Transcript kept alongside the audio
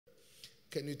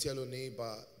Can you tell your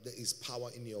neighbor there is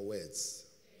power in your words?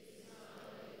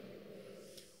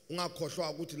 Ungakhohlwa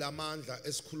ukuthi lamandla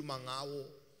esikhuluma ngawo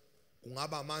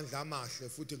kungaba amandla amahle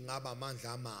futhi kungaba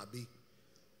amandla amabi,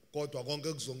 kodwa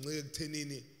konke kuzoncika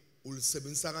ekuthenini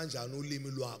ulisebenzisa kanjani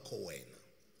ulimi lwakho wena.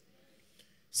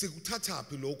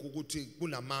 Sikuthathaphi lokhu ukuthi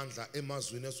kunamandla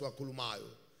emazwini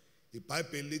esiwakhulumayo?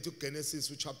 iBhayibheli lithi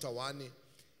kuGenesis chapter 1,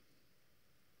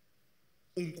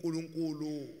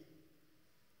 uNkulunkulu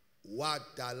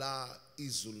wadala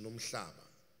izulu nomhlaba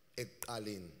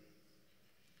ekuqaleni.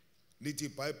 Lithi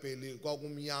iBhayibheli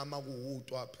kwakumnyama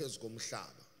kuwutwa phezu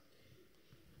komhlaba.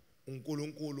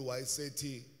 uNkulunkulu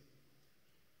wayesethi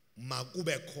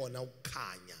makube khona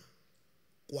ukukhanya,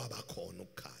 kwaba khona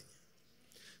ukukhanya.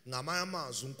 Ngamanye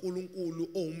amazwi uNkulunkulu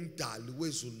owumdali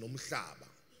wezulu nomhlaba,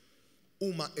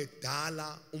 uma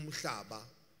edala umhlaba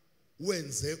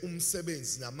wenze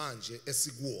umsebenzi namanje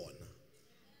esikuwona,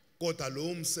 kodwa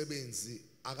lo msebenzi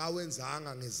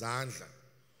akawenzanga ngezandla,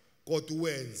 kodwa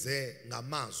wenze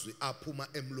ngamazwi aphuma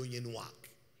emlonyeni wakhe.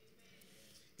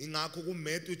 Ingakho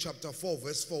kuMatthew chapter 4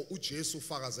 verse 4 uJesu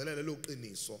ufakazela lelo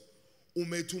qiniso,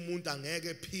 umethi umuntu angeke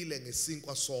ephile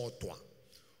ngesinkwa sodwa,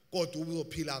 kodwa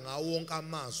uzophila ngawo wonke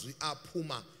amazwi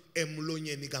aphuma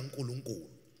emlonyeni kaNkulunkulu.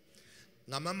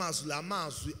 Ngamamazwi la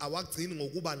mazwi awagcini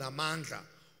ngokuba namandla,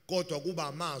 kodwa kuba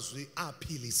amazwi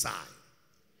aphilisayo.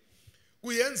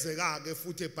 Kuyenzeka ke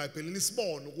futhi eBhayibhelini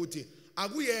sibone ukuthi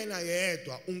akuyena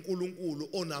yedwa uNkulunkulu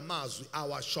onamazwi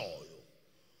awashoyo.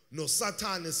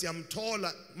 NoSathane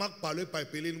siyamthola makubhalwe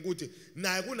eBhayibhelini ukuthi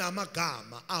naye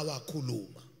kunamagama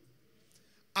awakhuluma.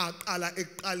 Aqala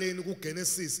ekuqaleni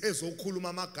kuGenesis ezokhuluma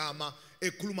amagama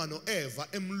ekhuluma noEva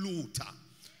emlutha.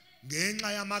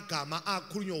 Ngenxa yamagama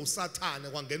akhulunywa uSathane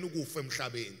kwangena ukufa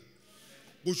emhlabeni.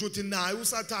 Kusho ukuthi naye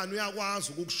uSathane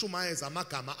uyakwazi ukukushumayeza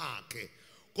amagama akhe,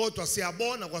 kodwa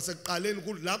siyabona kwasekuqaleni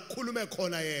ukuthi la kukhulume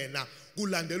khona yena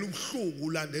kulandela ubuhlungu,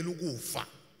 kulandela ukufa.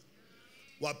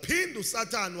 Waphinda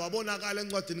uSathane wabonakala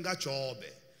encwadini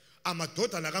kaJobe,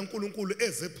 amadodana kaNkulunkulu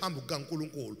eze phambi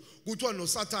kukaNkulunkulu. Kuthiwa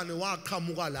noSathane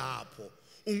waqhamuka lapho.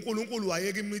 uNkulunkulu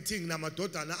wayeka imeeting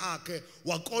namadodana akhe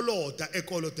wakoloda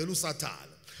ekolodela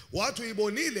uSathane. Wathi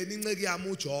uyibonile inceke yami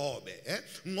uJobe,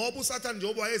 ngoba uSathane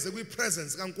njengoba wayeze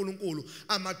kwipresence kaNkulunkulu,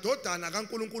 amadodana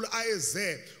kaNkulunkulu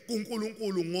ayeze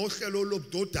kuNkulunkulu ngohlelo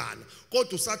lobudodana,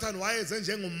 kodwa uSathane wayeze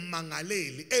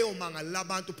njengommangaleli eyomangalela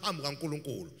abantu phambi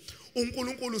kaNkulunkulu.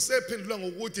 uNkulunkulu sephendula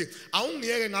ngokuthi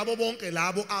awungiyeke ngabo bonke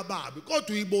labo ababi,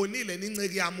 kodwa uyibonile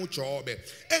inceke yami uJobe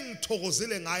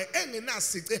engithokozile ngaye,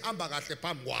 engenasici ehamba kahle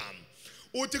phambi kwami.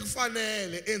 Uthi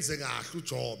kufanele enze kahle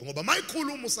uJobe ngoba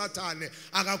mayikhuluma uSathane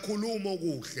akakhuluma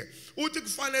okuhle. Uthi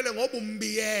kufanele ngoba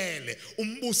umbiyele,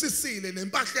 umbusisile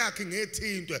nempahla yakhe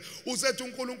ngethintwe. Usethi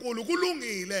uNkulunkulu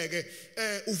kulungile ke,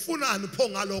 ufunani pho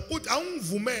ngalokho? Uthi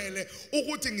awungivumele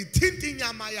ukuthi ngithinta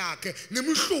inyama yakhe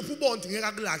ngimhluphe ubonke ngeke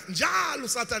akulahle. Njalo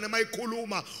uSathane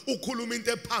mayikhuluma ukhuluma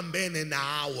into ephambene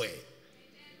nawe.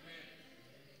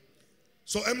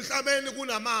 So emhlabeni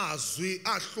kunamazwi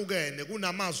ahlukene,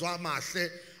 kunamazwi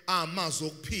amahle, amazwi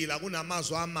okuphila,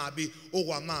 kunamazwi amabi,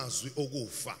 okwamazwi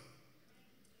okufa.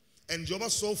 And njengoba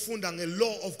sofunda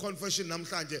nge-law of confession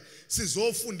namhlanje,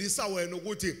 sizofundisa wena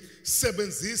ukuthi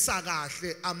sebenzisa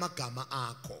kahle amagama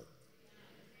akho.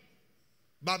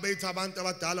 Babethi abantu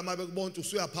abadala mabekubona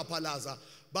usuyaphaphalaza,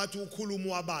 bathi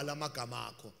ukhuluma wabala amagama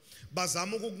akho.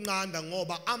 Bazama ukukunqanda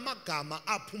ngoba amagama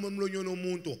aphuma emlonyeni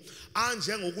womuntu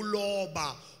anje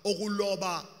ngokuloba,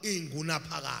 okuloba inguna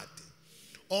phakade.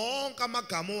 Onke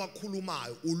amagama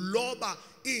owakhulumayo uloba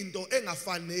into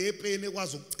engafane epeni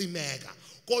ekwazi ukucimeka,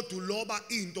 kodwa uloba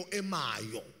into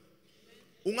emayo.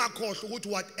 Ungakhohlwa ukuthi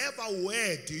whatever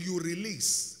word you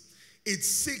release, it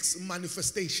seeks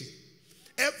manifestation.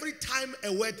 Every time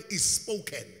a word is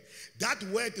spoken, that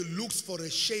word looks for a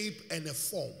shape and a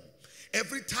form.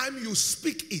 Every time you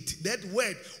speak it, that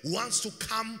word wants to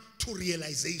come to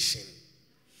realization.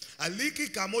 Aliki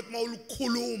gamot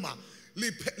maulukhuluma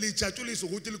lijatshulisa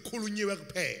ukuthi likhulunyiwe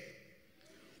kuphela.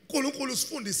 uNkulunkulu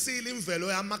sifundisile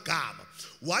imvelo yamagama.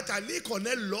 Wathi alikho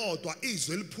nelodwa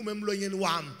izwi eliphuma emlonyeni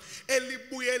wami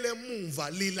elibuyele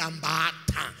emuva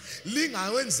lilambatha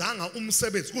lingawenzanga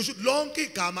umsebenzi. Kusho ukuthi lonke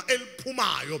igama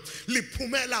eliphumayo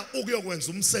liphumela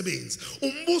ukuyokwenza umsebenzi.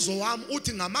 Umbuzo wami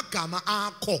uthi ngamagama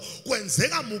akho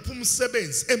kwenzeka muphi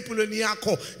umsebenzi empilweni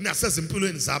yakho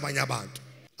nasezimpilweni zabanye abantu?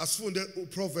 Asifunde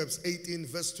uProverbs 18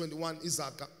 verse 21,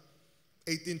 Izaga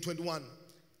 18:21.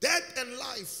 Death and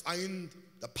life are in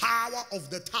the power of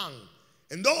the tongue,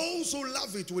 and those who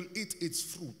love it will eat its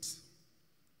fruit.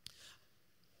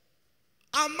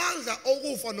 Amandla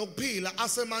okufa nokuphila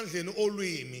asemandleni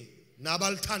olwimi,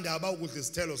 nabalithanda abawukudla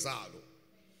isithelo salo.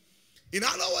 In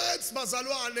other words,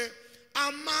 bazalwane,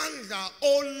 amandla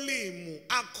olimu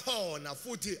akhona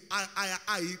futhi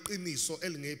ayiqiniso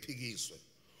elingephikiswe.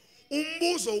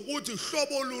 Umbuzo ukuthi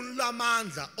hlobo luni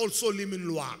lamandla osolimini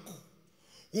lwakho.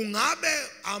 Kungabe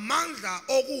amandla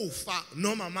okufa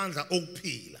noma amandla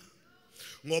okuphila.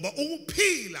 Ngoba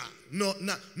ukuphila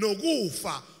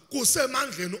nokufa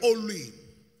kusemandleni olimi.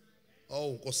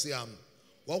 Oh Nkosi yami.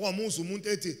 Wakwamuza umuntu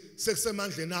ethi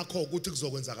sekusemandleni akho ukuthi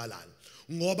kuzokwenzakalala.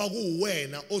 Ngoba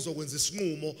kuwena ozokwenza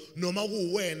isinqumo noma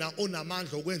kuwena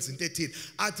onamandla okwenza into ethile.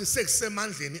 Athi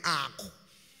sekusemandleni akho.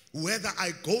 Whether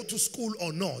I go to school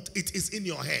or not, it is in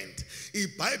your hand.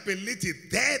 IBhayibheli lithi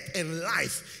death and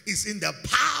life is in the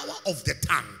power of the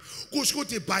tongue.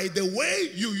 Kushukuthi by the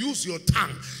way you use your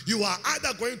tongue, you are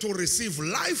either going to receive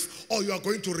life or you are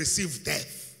going to receive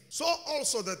death. So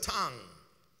also the tongue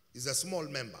is a small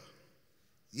member.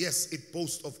 Yes, it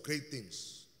boasts of great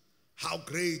things. How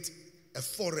great a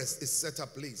forest is set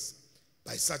ablaze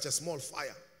by such a small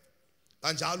fire.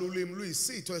 Kanjalo ulimi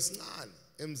luyisitho esincane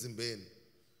emzimbeni.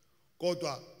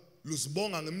 Kodwa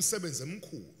lusibonga ngemisebenzi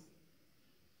emikhulu.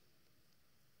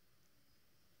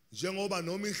 Njengoba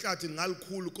noma ihlathi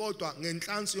ngalikhulu kodwa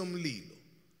ngenhlansi yomlilo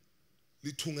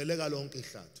lithungeleka lonke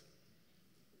ihlathi.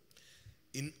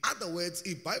 In other words,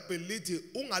 iBhayibheli lithi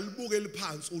ungalibukeli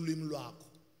phansi ulimi lwakho.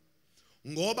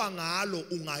 Ngoba ngalo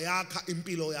ungayakha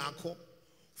impilo yakho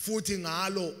futhi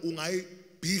ngalo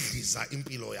ungayibhidliza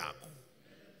impilo yakho.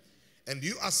 And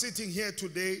you are sitting here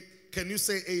today, can you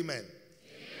say amen?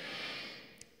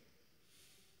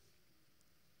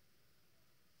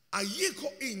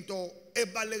 Ayikho into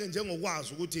ebaleke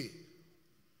njengokwazi ukuthi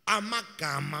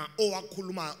amagama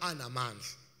owakhulumayo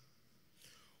anamandla.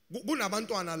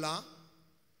 Kunabantwana la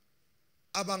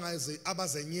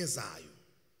abazenyezayo.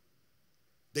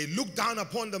 They look down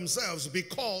upon themselves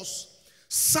because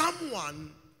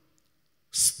someone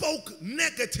spoke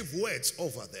negative words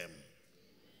over them.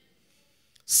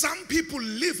 Some people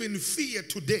live in fear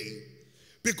today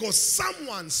because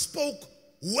someone spoke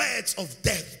words of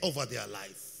death over their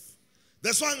life.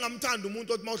 That's why ngamthanda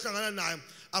umuntu othi mawuhlangana naye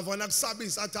avana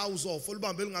kusabisa athi awuzofa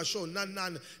ulibambe lingashoni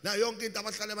nani na yonke into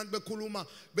abahlale abantu bekhuluma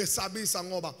besabisa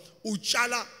ngoba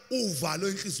utshala uvalo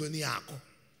enhlizweni yakho.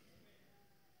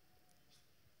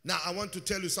 Now I want to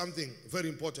tell you something very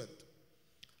important.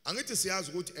 Angithi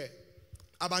siyazi ukuthi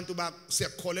abantu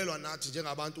siyakholelwa nathi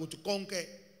njengabantu ukuthi konke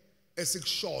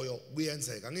esikushoyo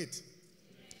kuyenzeka ngithi.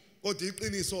 Kodwa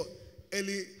iqiniso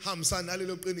elihambisana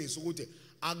nalelo qiniso ukuthi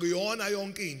akuyona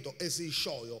yonke into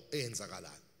esiyishoyo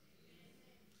eyenzakalayo.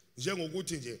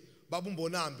 Njengokuthi nje baba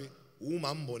uMbonambi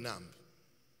umama Mbonambi.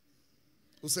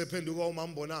 Usephenduka umama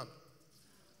Mbonambi.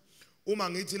 Uma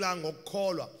ngithi la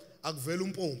ngokukholwa akuvela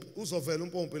umpompi, uzovela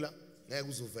umpompi la ngeke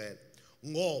uzovela.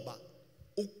 Ngoba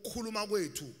ukukhuluma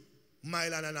kwethu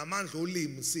mayelana namandla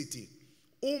olimi sithi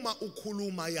uma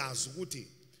ukhuluma yazi ukuthi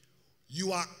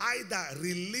you are either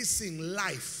releasing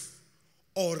life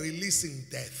or releasing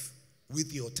death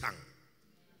with your tongue.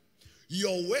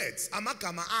 Your words,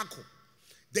 amagama akho,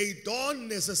 they don't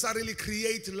necessarily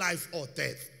create life or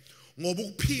death. Ngoba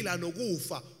ukuphila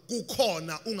nokufa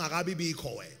kukhona ungakabi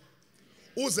bikho wena.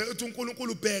 Uze uthi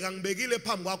uNkulunkulu bheka ngibekile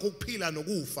phambi kwakho ukuphila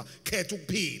nokufa, khetha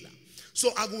ukuphila.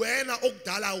 So akuwena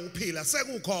okudala ukuphila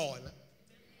sekukhona.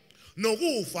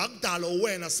 Nokufa akudala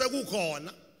wena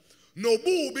sekukhona.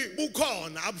 Nobubi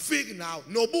bukhona abufiki nawe,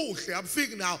 nobuhle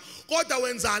abufiki nawe. Kodwa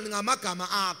wenzani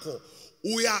ngamagama akho?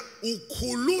 Uya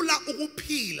ukhulula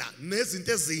ukuphila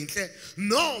nezinto ezinhle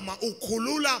noma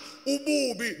ukhulula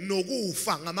ububi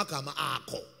nokufa ngamagama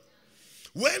akho.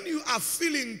 When you are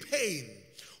feeling pain,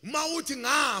 mawuthi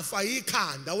ngafa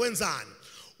ikhanda wenzani?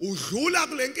 Udlula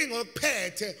kule nkinga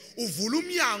okuphethe, uvula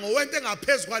umnyango wento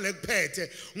engaphezulu kwale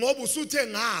kuphethe ngoba usuthe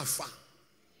ngafa.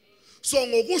 So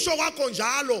ngokusho kwakho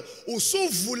njalo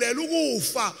usuvulela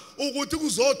ukufa ukuthi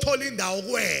kuzothola indawo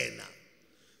kuwena.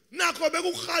 Nakho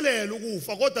bekukhalela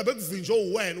ukufa kodwa bekuvinjwe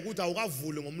uwena ukuthi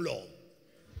awukavuli ngomlomo.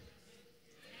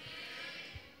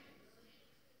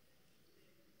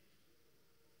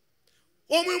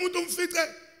 Omunye umuntu umfice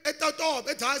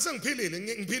etatoba ethi hayi sengiphilile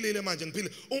ngiphilile manje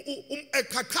ngiphilile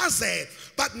ekhakhazela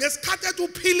but ngesikhathi ethi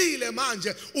uphilile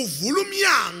manje uvula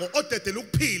umnyango odedela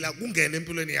ukuphila kungena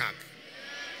empilweni yakhe.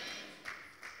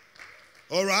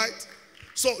 All right?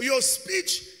 So your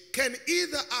speech can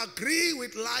either agree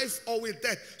with life or with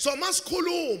death. So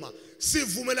masikhuluma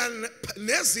sivumelana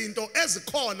nezinto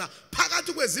ezikhona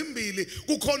phakathi kwezimbili,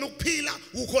 kukhona ukuphila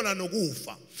kukhona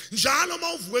nokufa. Njalo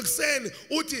mawuvuka ekseni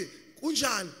uthi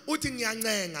kunjani? Uthi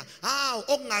ngiyancenga. Hawu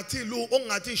okungathi lu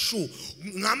okungathi shu.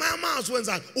 Ngamanye amazwi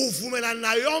wenzani? Uvumelana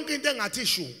nayo yonke into engathi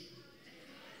shu.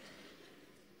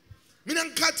 Mina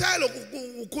ngikhathele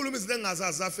ukukhuluma izinto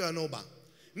engingazazi afika noba.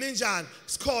 Ninjani?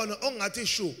 Sikhona ongathi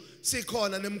shu,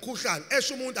 sikhona nemkhuhlane.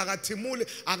 Esho umuntu akathimule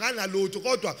akanalutho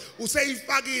kodwa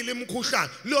useyifakile imkhuhlane.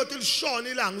 Lothi lishona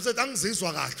ilanga usethi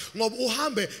angizizwa kahle ngoba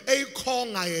uhambe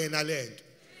eyikhonga yena lento.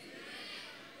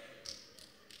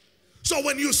 So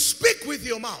when you speak with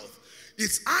your mouth,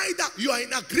 it's either you are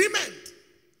in agreement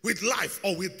with life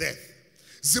or with death.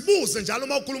 Zibuze njalo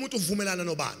uma ukhuluma umuntu uvumelana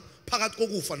nobani phakathi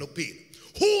kokufa nokuphila.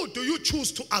 Who do you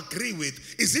choose to agree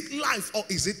with? Is it life or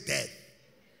is it death?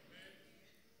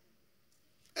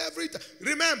 Every time.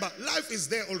 Remember, life is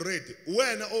there already.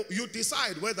 When you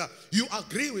decide whether you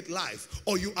agree with life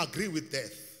or you agree with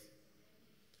death.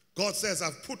 God says,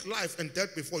 I've put life and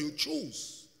death before you.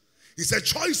 Choose. It's a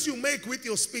choice you make with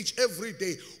your speech every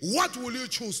day. What will you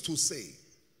choose to say?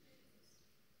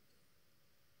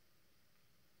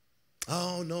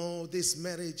 Oh no, this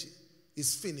marriage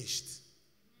is finished.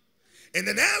 And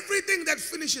then everything that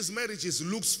finishes marriages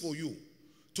looks for you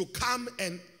to come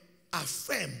and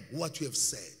affirm what you have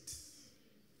said.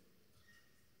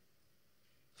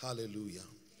 Hallelujah.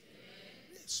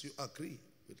 Yes, you agree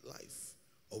with life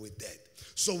or with death.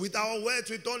 So with our words,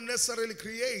 we don't necessarily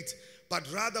create, but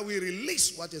rather we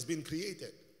release what has been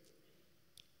created.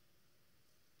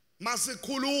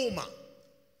 Masikhuluma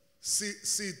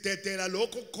sidedela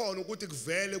lokho kukhona ukuthi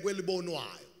kuvele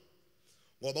kwelibonwayo.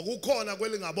 Ngoba kukhona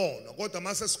kwelingabona, kodwa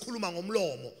mase sikhuluma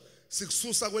ngomlomo,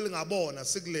 sikususa kwelingabona,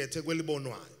 sikulethe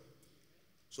kwelibonwayo.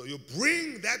 So you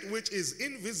bring that which is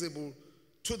invisible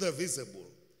to the visible.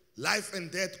 Life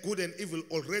and death, good and evil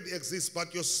already exist,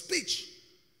 but your speech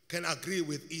can agree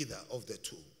with either of the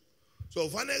two. So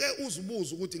fanele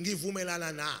uzibuze ukuthi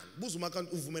ngivumelana nani. Buza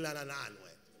umakanti uvumelana nani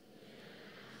wena.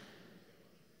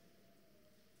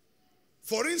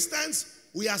 For instance,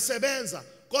 uyasebenza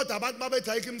kodwa abantu babethi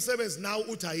ayikho imisebenzi nawe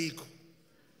uthi ayikho.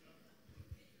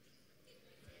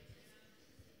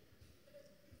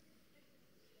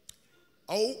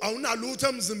 Awunalutho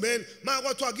emzimbeni manje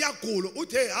kwathiwa kuyagula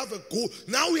uthi hey have a go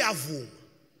now uyavuma.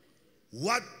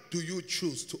 What do you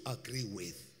choose to agree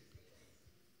with?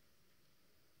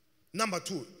 Number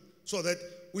 2, so that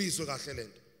uyizwe kahle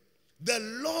lento. The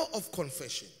law of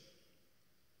confession.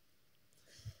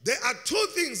 There are 2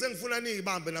 things engifuna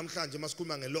niyibambe namhlanje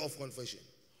masikhuluma nge-law of confession.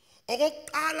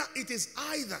 Okokuqala, it is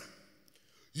either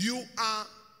you are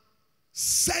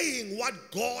saying what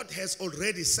God has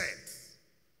already said,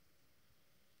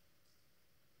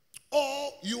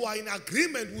 or you are in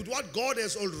agreement with what God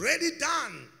has already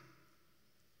done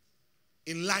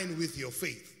in line with your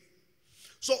faith.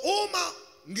 So uma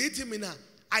ngithi mina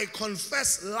I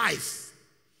confess life.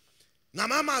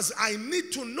 Ngamamas, I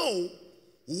need to know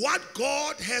what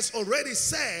God has already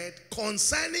said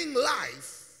concerning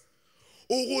life.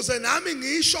 Ukuze nami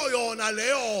ngisho yona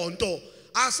leyo nto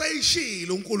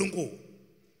aseyishilo uNkulunkulu.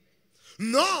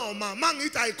 Noma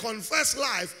mangithi I confess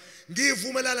life,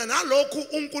 ngivumelana nalokhu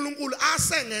uNkulunkulu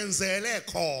asengenzele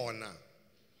khona.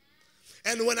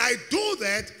 And when I do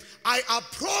that, I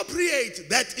appropriate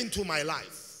that into my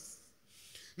life.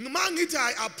 Mangithi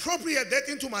I appropriate that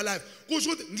into my life,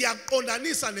 kusho ukuthi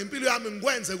ngiyaqondanisa nempilo yami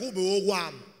ngikwenze kube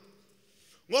okwami.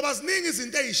 Ngoba ziningi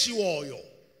izinto ezishiwoyo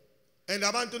and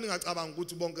abantu ningacabanga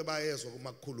ukuthi bonke bayezwa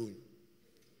uma kukhulunywa.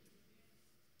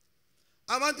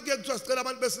 Abantu ke kuthiwa sicela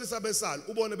abantu besilisa besala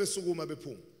ubone besukuma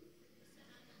bephuma.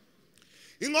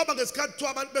 Ingoba ngesikhathi kuthiwa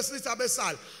abantu besilisa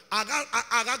besala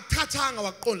akakuthathanga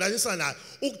waqondanisa naye,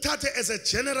 ukuthathe as a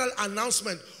general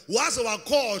announcement waze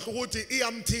wakhohlwa ukuthi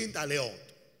iyamthinta leyo nto.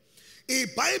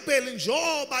 IBhayibheli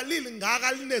njoba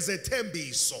lilingaka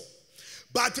linezethembiso,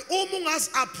 but uma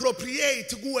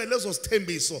ungas-appropriate kuwe lezo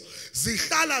sithembiso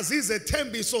zihlala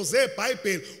zizethembiso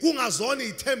zeBhayibheli kungazona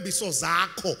iy'thembiso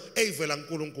zakho ey'vela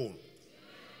kuNkulunkulu.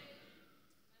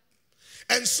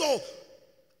 And so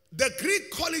the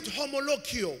Greek call it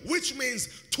homologio, which means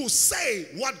to say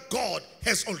what God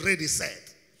has already said.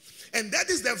 And that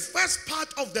is the first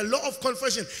part of the law of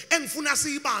confession. Engifuna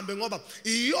siyibambe ngoba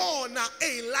iyona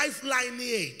lifeline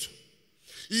yethu.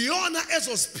 Iyona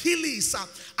ezosiphilisa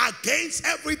against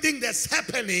everything that's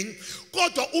happening.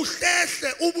 Kodwa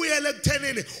uhlehle ubuyele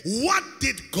ekuthenini, what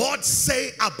did God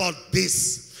say about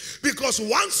this? Because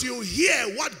once you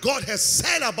hear what God has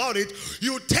said about it,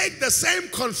 you take the same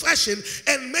confession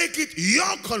and make it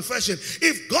your confession.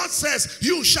 If God says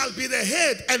you shall be the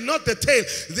head and not the tail,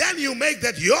 then you make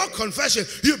that your confession.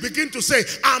 You begin to say,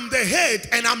 I'm the head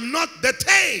and I'm not the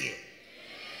tail.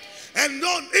 And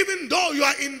even though you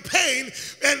are in pain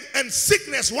and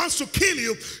sickness wants to kill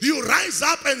you, you rise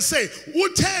up and say,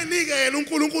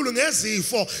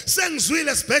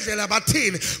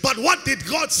 but what did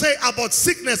God say about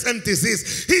sickness and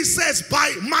disease? He says,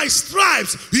 by my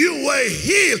stripes you were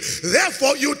healed.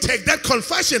 Therefore you take that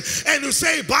confession and you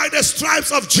say, by the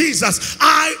stripes of Jesus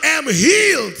I am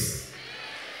healed.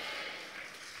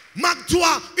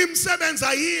 Makuthiwa imsebenzi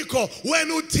ayikho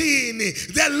wena uthini,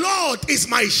 the Lord is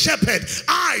my shepherd,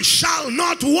 I shall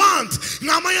not want.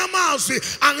 Ngamanye amazwi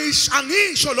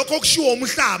angisho lokho kushiwo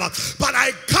umhlaba, but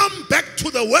I come back to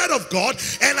the word of God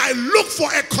and I look for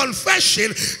a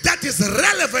confession that is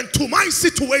relevant to my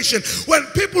situation. When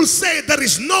people say there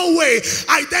is no way,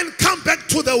 I then come back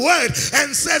to the word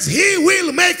and says he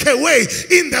will make a way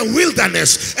in the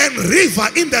wilderness and river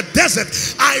in the desert.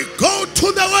 I go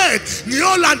to the word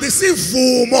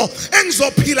isivumo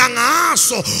engizophila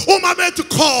ngaso uma bethi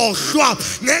khohlwa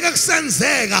ngeke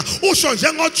kusenzeka. Usho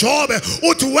njengoJobe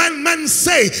uthi when men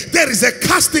say there is a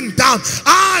casting down,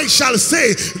 I shall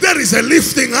say there is a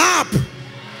lifting up.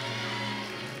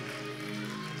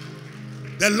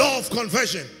 The law of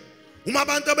confession. Uma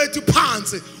abantu bethi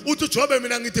phansi uthi uJobe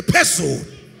mina ngithi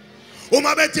phezulu.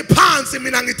 Uma bethi phansi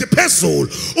mina ngithi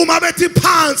phezulu. Uma bethi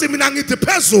phansi mina ngithi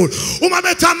phezulu. Uma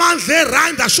bethi amandla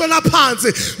erandi ashona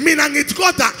phansi mina ngithi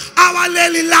kodwa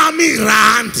awaleli lami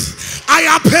irandi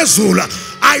ayaphezulu.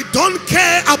 I don't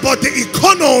care about the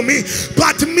economy,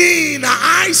 but mina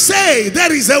I say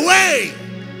there is a way.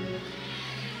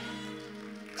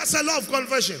 That's a law of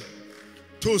confession.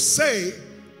 To say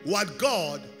what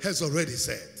God has already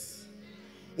said.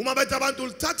 Uma bethi abantu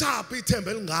lithatha phi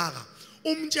ithemba elingaka.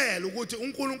 Umtshela ukuthi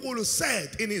uNkulunkulu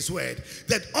said in his word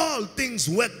that all things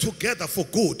work together for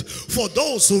good for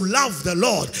those who love the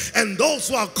Lord and those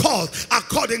who are called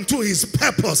according to his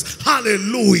purpose.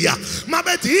 Hallelujah.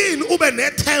 Mabethi yini ube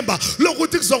nethemba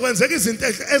lokuthi kuzokwenzeka izinto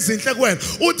ezinhle kuwena.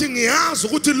 Uthi ngiyazi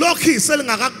ukuthi lokho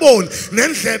selingakakuboni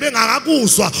nendlebe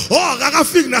engakakuzwa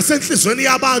akakafiki nasenhlizweni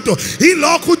yabantu.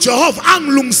 Yilokho uJehova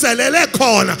angilungiselele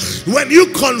khona. When you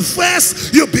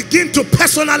confess, you begin to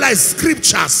personalize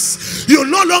scriptures. You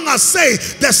no longer say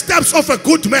the steps of a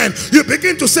good man. You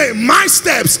begin to say my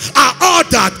steps are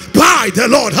ordered by the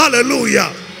Lord.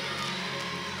 Hallelujah.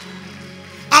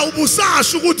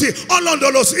 Awubusasho ukuthi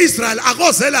olondoloza Israel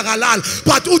akozeli akalali,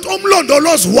 but uthi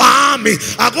umlondolozi wami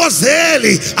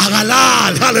akozeli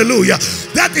akalali. Hallelujah.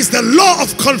 That is the law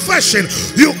of confession.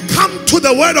 You come to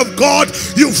the word of God,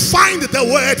 you find the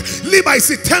word, liba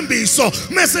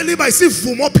isithembiso mase liba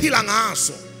isivumo ophila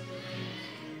ngaso.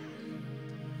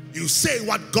 You say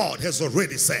what God has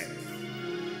already said.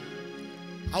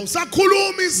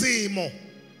 Awusakhuluma izimo.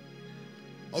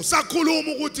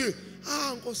 Awusakhuluma ukuthi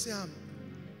Nkosi yami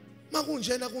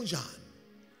makunjena kunjani.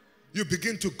 You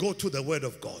begin to go to the word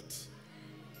of God.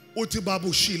 Uthi baba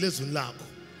ushile ezwini lakho.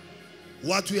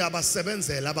 Wathi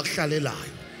uyabasebenzela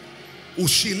abakuhlalelayo.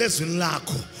 Ushile ezwini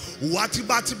lakho. Wathi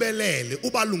bathi belele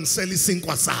ubalungisela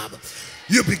isinkwa sabo.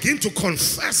 You begin to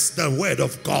confess the word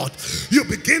of God. You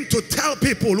begin to tell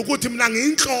people ukuthi mina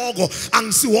ngiyinhloko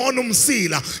angisiwona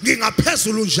umsila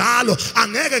ngingaphezulu njalo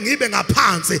angeke ngibe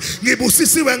ngaphansi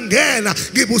ngibusisiwe ngena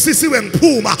ngibusisiwe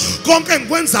ngiphuma konke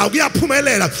engikwenzayo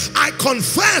kuyaphumelela. I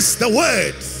confess the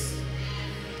word.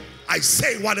 I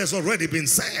say what has already been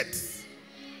said.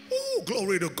 Oh,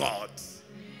 glory to God.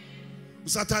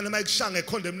 Usathana mayikushanga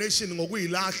condemnation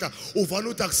ngokuyilahla uvana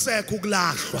uthi akusekho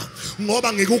ukulahlwa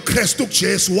ngoba ngikuKristu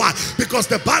uJesu. Why? Because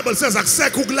the Bible says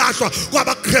akusekho ukulahlwa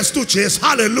kwabaKristu uJesu.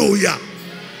 Hallelujah.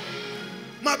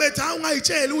 Mabethi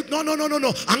ungayitsheli uthi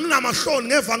no anginamahloni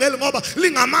ngevangeli ngoba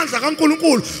lingamandla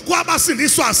kaNkulunkulu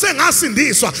kwabasindiswa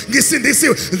sengasindiswa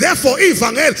ngisindisiwe, therefore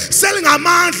ivangeli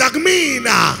selingamandla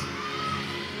kumina.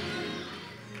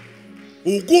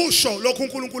 Ukusho lokho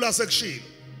uNkulunkulu asekushilo.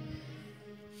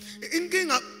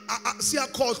 Inkinga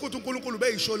siyakhohlwa ukuthi uNkulunkulu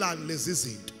beyisholani lezi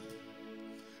zinto,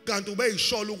 kanti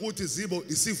ubeyishola ukuthi zibo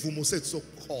isivumo sethu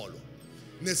sokukholwa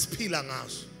nesiphila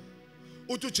ngaso.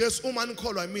 Uthi uJesu uma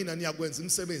nikholwa mina niyakwenza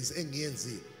imisebenzi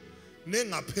engiyenzile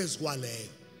nengaphezulu kwaleyo.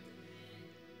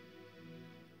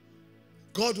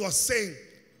 God was saying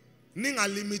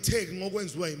ningalimitheki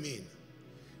ngokwenziwa yimina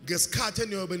ngesikhathi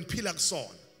eniyobe niphila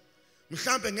kusona.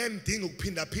 Mhlambe ngendinga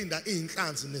ukuphinda phinda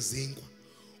izinhlanzi nezinkwa,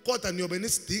 kodwa niyobe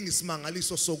nisidinga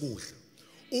isimangaliso sokudla.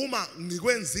 Uma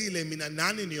ngikwenzile mina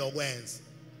nani niyokwenza.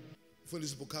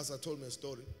 Mfundisi Bukhasa told me a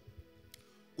story.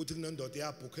 Uthi kunendoda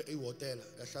yabhukhe ehotel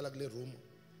yahlala kule room,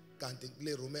 kanti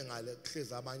kule room engale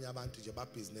kuhleza abanye abantu nje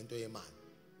babhizi nento yemali.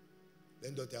 Le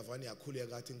ndoda yavani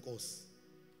yakhuleka athi Nkosi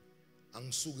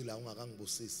angisuki la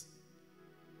ungakangibusisi.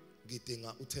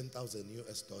 Ngidinga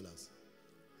u$10,000.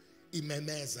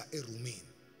 imemeza erumini.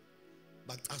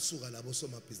 Bacasuka labo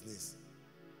somabhizinisi.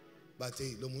 Bathi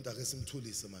hey lo muntu ake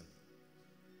simthulise man.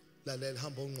 Lalela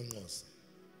hamba ungqonqoza.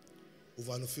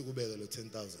 Uvana ufika ubeke lo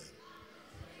 10,000.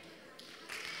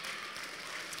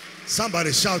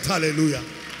 Somebody shout hallelujah.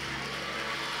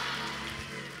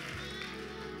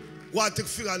 Kwathi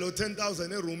kufika lo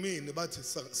 10,000 erumini bathi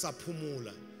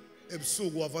saphumula.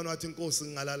 Ebusuku wavana wathi inkosi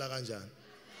ngingalala kanjani?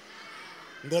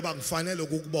 Ngoba kufanele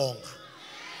ukukubonga.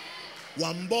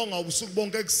 Wambonga ubusuku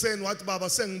bonke ekseni wathi baba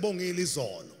sengibongile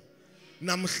izolo.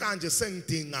 Namhlanje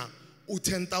sengidinga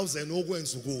u10,000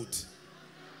 okwenza ukuthi.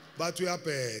 Bathi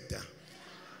uyabheda.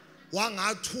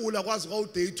 Wangathula kwazi kwa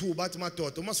uday 2 bathi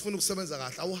madoda uma sifuna ukusebenza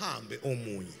kahle awuhambe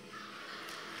omunye.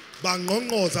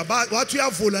 Bangqonqoza wathi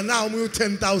uyavula nawo umunye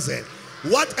u10,000.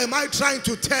 What am I trying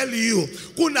to tell you?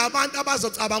 Kunabantu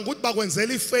abazocabanga ukuthi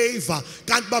bakwenzela ifavor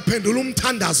kanti baphendula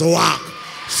umthandazo wakho.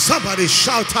 Somebody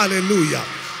shout hallelujah.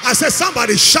 I said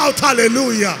somebody shout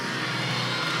hallelujah.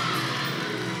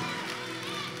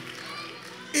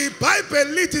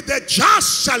 iBhayibheli lithi the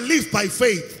just shall live by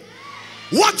faith.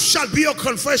 What shall be your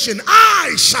confession?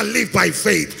 I shall live by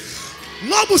faith.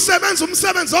 Ngoba usebenza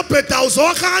umsebenzi obheda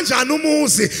uzokha kanjani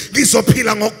umuzi?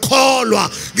 Ngizophila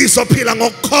ngokukholwa, ngizophila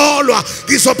ngokukholwa,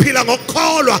 ngizophila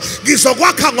ngokukholwa,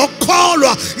 ngizokwakha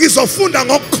ngokukholwa, ngizofunda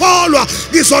ngokukholwa,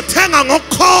 ngizothenga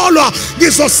ngokukholwa,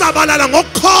 ngizosabalala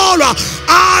ngokukholwa.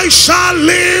 I shall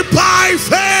live by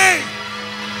faith.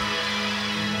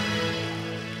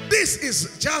 This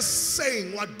is just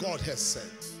saying what God has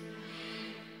said.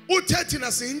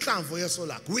 Uthethina siyinhlamvu yeso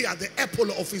lakhe. We are the apple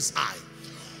of his eye.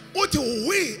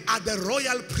 We are the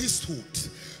royal priesthood.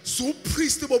 So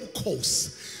priest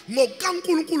bobukhosi.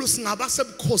 NgokaNkulunkulu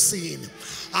singabasebukhosini.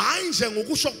 Hayi nje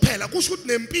ngokusho kuphela kusho ukuthi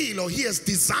nempilo he has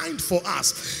designed for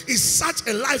us is such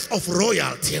a life of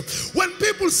royalty. When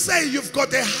people say you've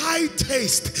got a high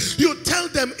taste, you tell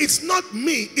them it's not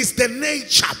me, it's the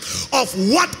nature of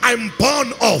what I'm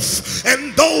born of.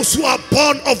 And those who are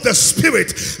born of the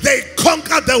Spirit, they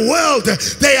conquer the world.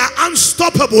 They are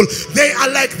unstoppable. They are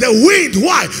like the wind.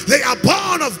 Why? They are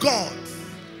born of God.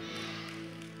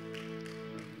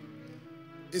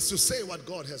 It's to say what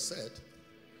God has said.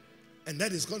 And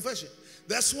that is confession.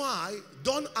 That's why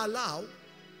don't allow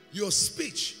your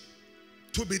speech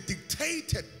to be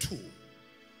dictated to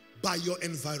by your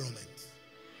environment.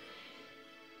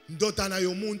 Ndodana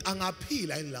yomuntu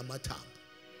angaphila ini lamathambo.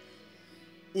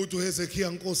 Uthi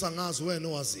Hezekiya Nkosi angazi wena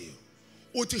owaziyo.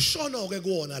 Uthi shona ke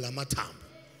kuona lamathambo.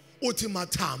 Uthi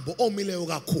mathambo omileyo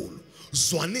kakhulu.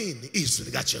 Zwanini izwi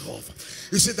lika Jehova.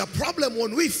 You see, the problem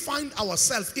when we find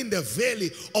ourselves in the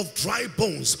valley of dry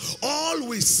bones, all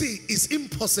we see is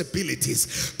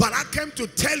impossibilities. But I came to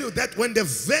tell you that when the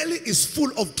valley is full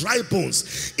of dry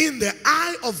bones, in the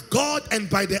eye of God and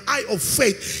by the eye of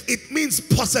faith, it means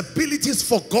possibilities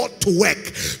for God to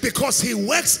work, because he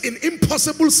works in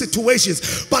impossible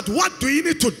situations. But what do you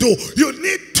need to do? You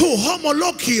need to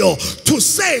homologio, to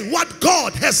say what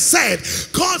God has said.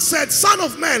 God said, son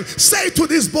of man, say to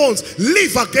these bones,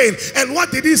 live again. And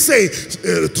what did he say?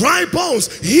 Dry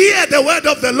bones, hear the word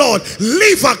of the Lord,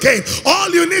 live again. All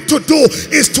you need to do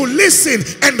is to listen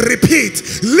and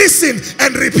repeat. Listen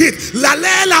and repeat.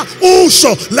 Lalela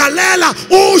usho, lalela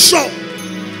usho.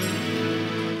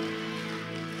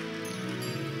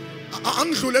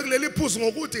 Angidlule kuleli phuzu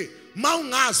ngokuthi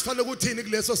mawungazi fanele ukuthini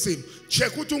kuleso simo,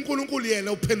 check ukuthi uNkulunkulu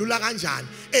yena uphendula kanjani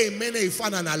amen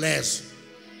eyifana nalezo.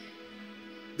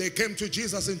 They came to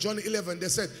Jesus in John 11. They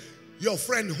said, your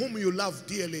friend whom you love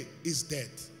dearly is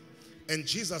dead. And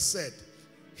Jesus said,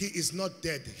 he is not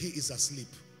dead, he is asleep.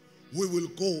 We will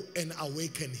go and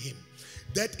awaken him.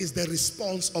 That is the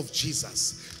response of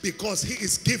Jesus, because he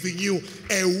is giving you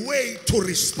a way to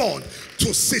respond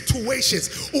to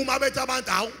situations.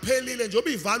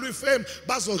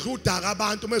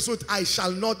 I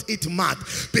shall not eat mud,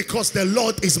 because the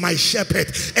Lord is my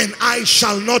shepherd and I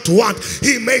shall not want.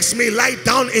 He makes me lie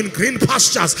down in green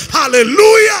pastures.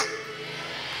 Hallelujah.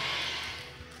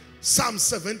 Psalm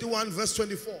 71 verse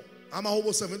 24.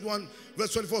 Amahubo 71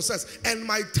 verse 24 says, and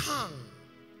my tongue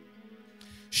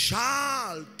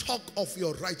shall talk of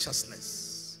your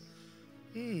righteousness,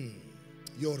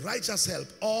 your righteous help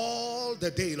all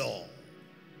the day long.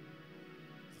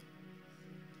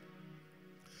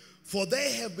 For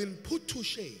they have been put to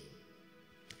shame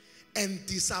and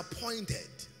disappointed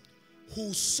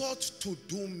who sought to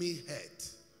do me hurt.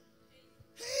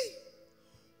 Hey,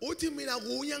 uthi mina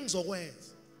kunye ngizokwenza.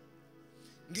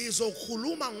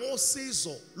 Ngizokhuluma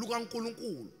ngosizo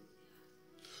lukaNkulunkulu.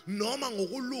 Noma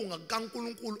ngokulunga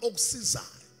kaNkulunkulu okusizayo.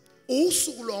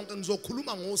 Usuku lonke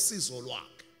ngizokhuluma ngosizo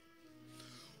lwakhe.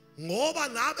 Ngoba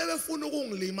nabe befuna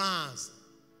ukungilimaza,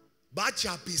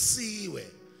 bajabhisiwe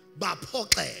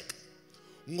baphoxeka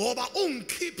ngoba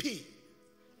ungikhiphi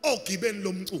ogibeni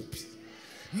lomcuphi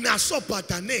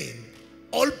nasobhadaneni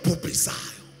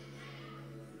olubhubhisayo.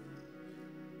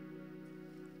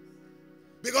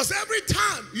 Because every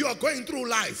time you are going through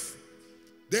life,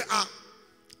 there are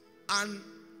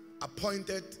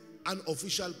unappointed,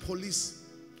 unofficial police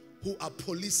who are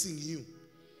policing you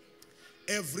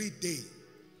every day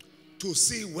to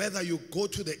see whether you go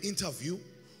to the interview,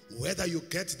 whether you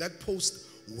get that post,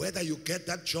 whether you get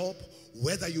that job,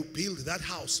 whether you build that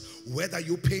house, whether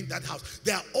you paint that house.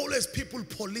 There are always people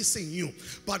policing you.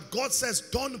 But God says,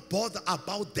 don't bother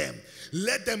about them.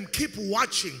 Let them keep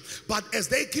watching. But as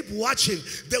they keep watching,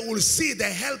 they will see the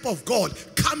help of God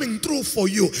coming through for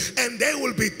you. And they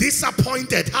will be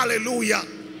disappointed. Hallelujah.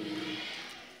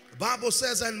 The Bible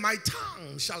says, and my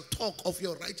tongue shall talk of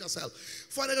your righteous help.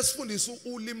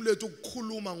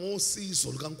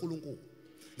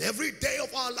 Every day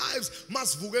of our lives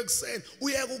must vuka ekuseni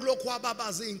uyeke kulokho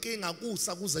ababaza inkinga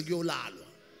kusa kuze kuyolalwa.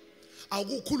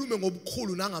 Awukukhulume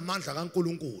ngobukhulu nangamandla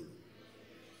kaNkulunkulu.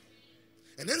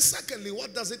 And then secondly,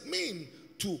 what does it mean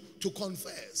to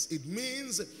confess? It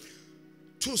means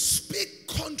to speak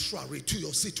contrary to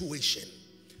your situation,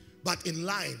 but in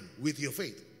line with your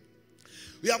faith.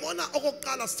 Uyabona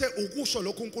okokuqala sithe ukusho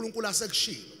lokhu uNkulunkulu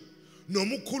asekushilo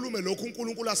noma ukukhulume lokhu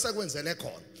uNkulunkulu asekwenzele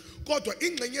khona. Kodwa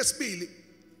ingxenye yesibili,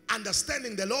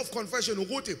 understanding the law of confession,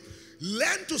 ukuthi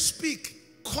learn to speak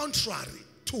contrary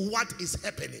to what is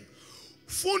happening.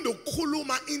 Funda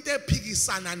ukukhuluma into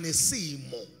ephikisana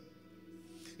nesimo.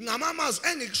 Ngamamazwi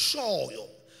engikushoyo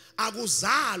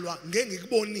akuzalwa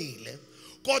ngengikubonile,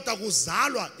 kodwa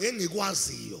kuzalwa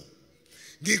engikwaziyo.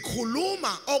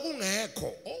 Ngikhuluma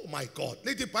okungekho. Oh my God.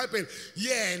 Lithi iBhayibheli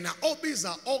yena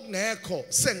obiza okungekho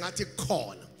sengathi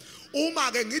kukhona.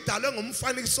 Uma ke ngidalwe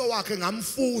ngomfanekiso wakhe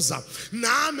ngamfuza,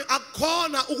 nami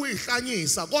akukhona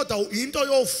ukuyihlanyisa kodwa into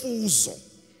yofuzo.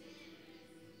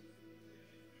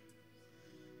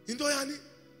 Into yani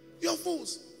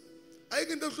yofuzo.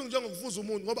 Ayike into ehlungu njengokufuza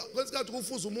umuntu ngoba kwesikhathi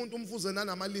kufuza umuntu umfuze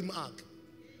nanamalimi akhe.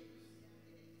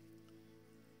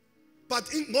 But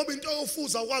ngoba into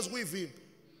yofuza ukwazi ukuyivimba.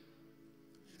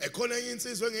 Ekhona enye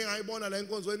insizwe engingayibona la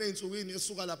enkonzweni einsukwini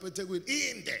esuka lapha eThekwini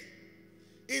inde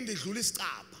idlula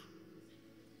isicapha.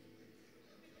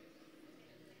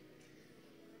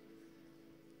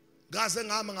 Ngaze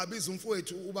ngama ngabiza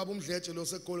umfowethu ubaba Mdletshe lo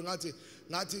seGoli ngathi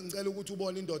ngicela ukuthi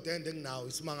ubone indoda ende nginawo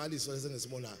isimangaliso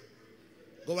lesengisibonayo.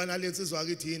 Ngoba nalensizwe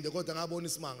akithi inde kodwa ngabona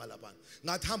isimanga lapha.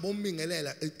 Ngathi hamba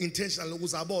ummingelela intentional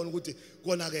ukuze abone ukuthi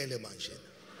konakele manje.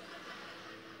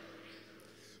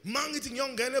 Mangithi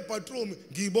ngiyongena ebathroom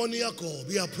ngiyibona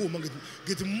iyagoba iyaphuma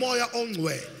ngithi moya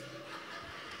ongcwele.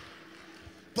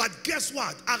 But guess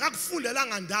what?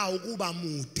 Akakufundelanga ndawo kuba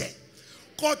mude.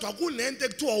 Kodwa kunento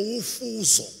ekuthiwa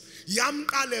ufuzo.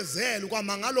 Yamqalezela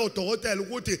kwamangalo dokotela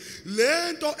ukuthi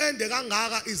lento ende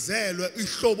kangaka izelwe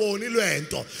ihloboni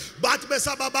lwento. Bathi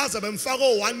besababaza bemfaka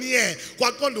 1 year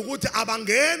kwaqonda ukuthi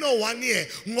abangeno 1 year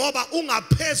ngoba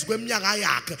ungaphezulu kweminyaka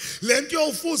yakhe. Lento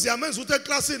yofuzo yamenza ukuthi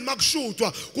eclassini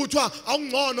makushuthwa kuthiwa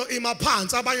awungcono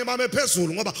imaphansi abanye bame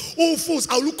phezulu ngoba ufuzo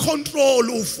awulucontrol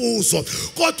ufuzo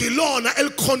kodwa ilona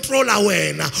elicontrola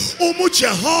wena. Uma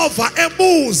uJehova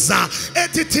ebuza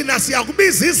ethi thina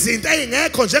siyakubiza izinto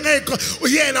ezingekho njenge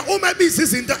yena uma ebiza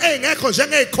izinto engekho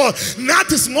njengekho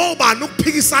nathi singobani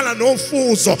ukuphikisana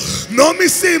nofuzo noma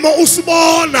isimo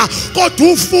usibona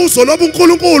kodwa ufuzo lobu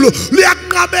uNkulunkulu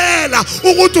luyakunqabela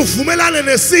ukuthi uvumelane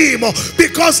nesimo,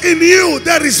 because in you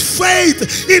there is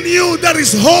faith, in you there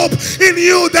is hope, in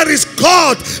you there is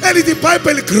God. And in the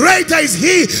Bible, greater is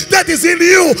he that is in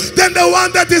you than the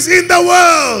one that is in the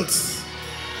world.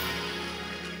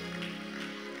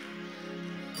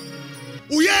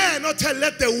 Uye not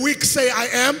let the weak say I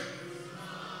am.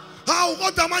 How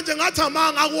kodwa manje ngathi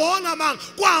amanga akuwona amanga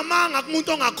kwamanga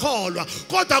kumuntu ongakholwa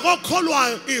kodwa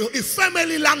kokholwayo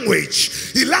i-family language,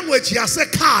 i-language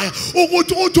yasekhaya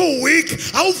ukuthi uthi weak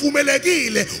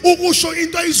awuvumelekile ukusho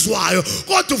into oyizwayo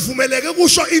kodwa uvumeleke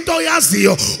ukusho into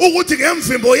oyaziyo ukuthi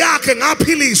ngemvimbo yakhe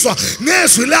ngaphiliswa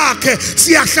ngezwi lakhe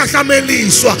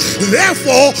siyahlahlameliswa.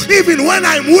 Therefore even when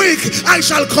I'm weak I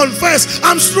shall confess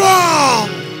I'm strong.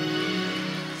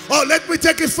 Oh, let me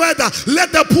take it further.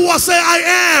 Let the poor say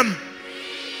I am.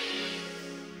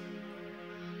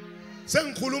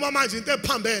 Sengikhuluma manje into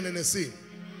ephambene nesimo.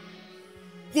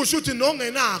 Kusho ukuthi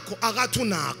nongenakho akathi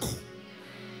unakho.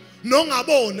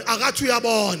 Nongaboni akathi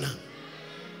uyabona.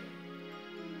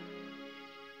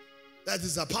 That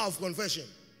is a powerful confession.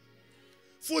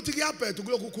 Futhi kuyabheda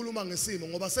kulokhu ukhuluma ngesimo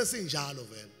ngoba sesinjalo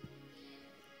vele.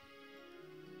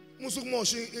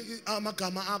 Musukumosha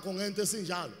amagama akho ngento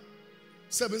esinjalo.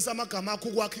 sebenzisa amagama akho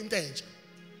ukwakha into entsha.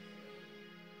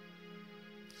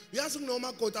 Uyazi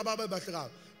kunomakoti ababe bahlekayo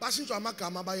bashintshwa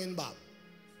amagama abayeni babo.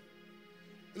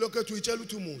 Lokho ethi uyitshela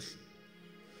ukuthi umuhle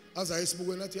azaye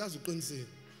esibukweni athi yazi uqinisile.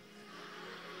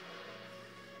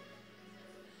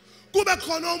 Kube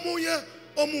khona omunye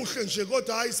omuhle nje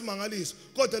kodwa hayi isimangaliso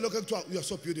kodwa lokho ekuthiwa you are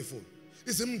so beautiful.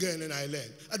 Isimngene naye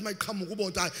lento athi mayiqhamuka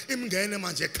ubona ukuthi imngene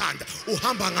manje ekhanda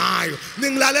uhamba ngayo.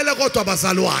 Ningilalele kodwa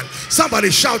bazalwane.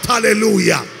 Somebody shout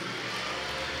hallelujah.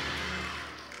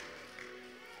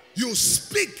 You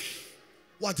speak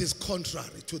what is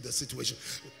contrary to the situation.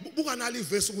 Buka nali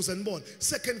verse ukuze nibone.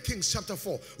 2 Kings chapter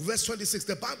 4 verse 26.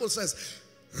 The Bible says,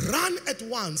 run at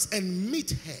once and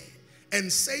meet her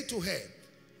and say to her,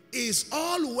 is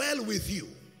all well with you?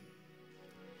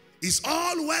 Is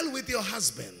all well with your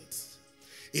husband?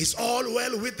 Is all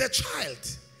well with the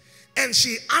child? And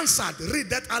she answered, read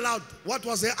that aloud. What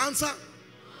was her answer?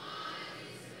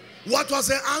 What was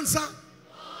her answer?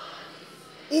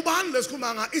 Uban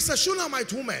leskumanga is a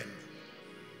Shunammite woman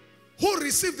who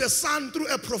received the son through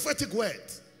a prophetic word.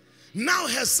 Now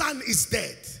her son is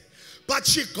dead. But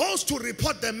she goes to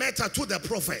report the matter to the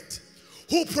prophet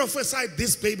who prophesied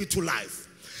this baby to life.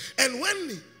 And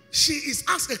when she is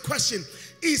asked a question,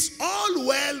 is all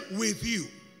well with you?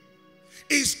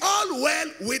 Is all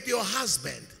well with your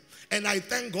husband? And I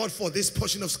thank God for this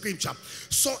portion of scripture.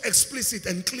 So explicit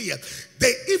and clear.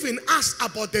 They even asked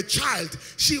about the child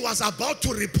she was about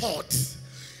to report.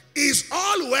 Is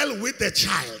all well with the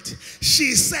child?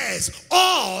 She says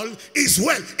all is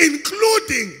well,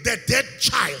 including the dead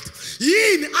child.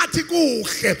 Yini athi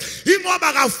kuhle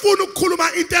ingoba kafuna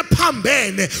ukukhuluma into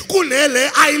ephambene kunele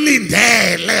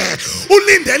ayilindele.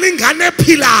 Ulindele ingane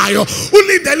ephilayo,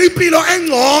 ulindele impilo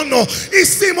engcono.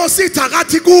 Isimo sithi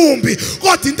akathi kumbi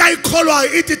kodwa into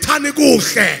ayikholwayo ithi thani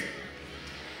kuhle.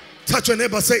 Touch your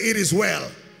neighbor, say it is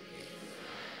well.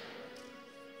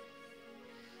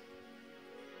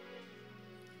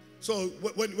 So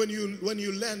when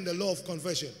you learn the law of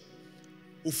conversion,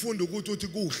 ufunda ukuthi uthi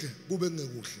kuhle kube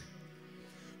ngekuhle.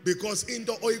 Because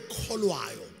into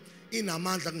oyikholwayo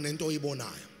inamandla kunento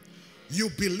oyibonayo.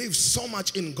 You believe so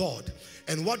much in God,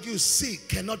 and what you see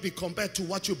cannot be compared to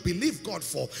what you believe God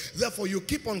for. Therefore, you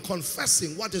keep on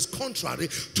confessing what is contrary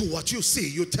to what you see.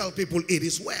 You tell people it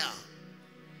is well.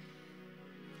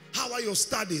 How are your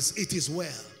studies? It is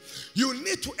well. You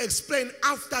need to explain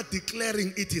after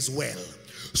declaring it is well,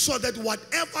 so that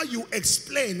whatever you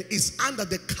explain is under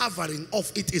the covering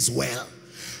of it is well.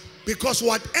 Because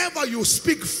whatever you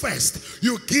speak first,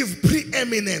 you give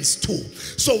preeminence to.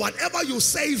 So whatever you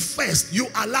say first, you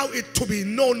allow it to be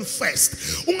known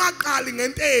first. Ungaqali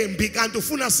ngento embi kanti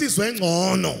ufuna sizwe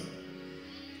ngcono.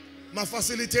 My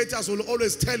facilitators will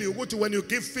always tell you when you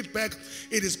give feedback,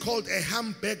 it is called a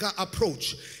hamburger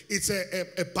approach. It's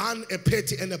a bun, a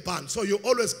patty, and a bun. So you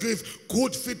always give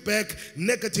good feedback,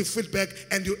 negative feedback,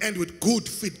 and you end with good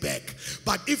feedback.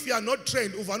 But if you are not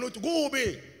trained,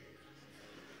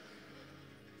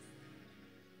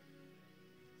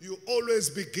 you always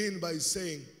begin by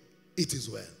saying, it is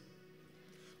well.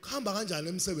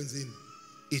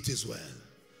 It is well.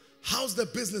 How's the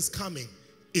business coming?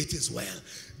 It is well.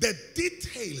 The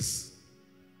details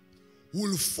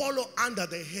will follow under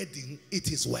the heading, it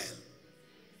is well.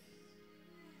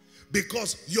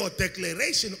 Because your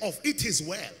declaration of it is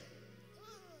well.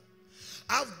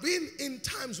 I've been in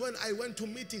times when I went to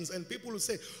meetings and people will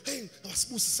say, hey,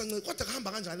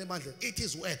 it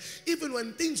is well. Even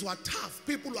when things were tough,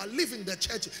 people were leaving the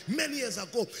church many years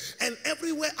ago. And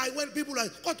everywhere I went, people were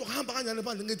like,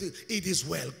 it is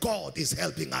well. God is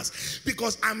helping us.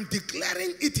 Because I'm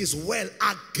declaring it is well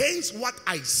against what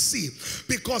I see.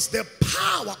 Because the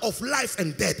power of life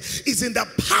and death is in the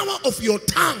power of your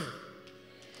tongue.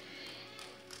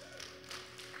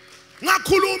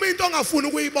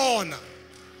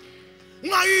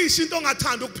 Ungayisho into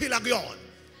ongathanda ukuphila kuyona.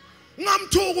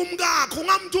 Ungamthuka umkakho,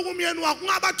 ungamthuka umyeni wakho,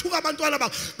 ungabathuka abantwana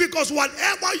bakho, because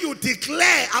whatever you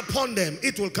declare upon them,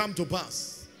 it will come to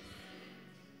pass.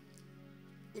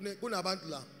 Kunabantu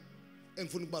la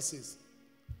engifuna ukubasiza.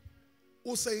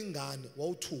 Useyingane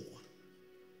wawuthukwa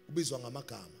ubizwa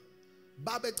ngamagama.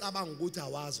 Babecabanga ukuthi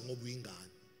awazi ngoba uyingane.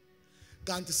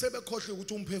 Kanti sebekhohle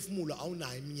ukuthi umphefumulo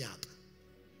awunayo iminyaka.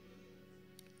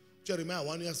 Jeremiah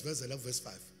 1 uyasivezela verse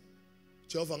 5.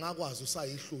 Jehova ngakwazi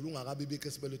usayihlula ungakabibikho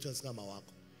esibelethweni sikama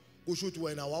wakho. Kusho ukuthi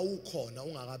wena wawukhona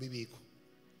ungakabibikho.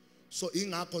 So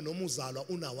ingakho noma uzalwa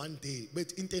una one day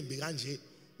bethi into embi kanje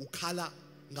ukhala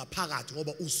ngaphakathi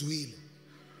ngoba uzwile.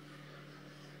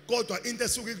 Kodwa into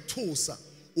esuke ikuthusa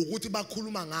ukuthi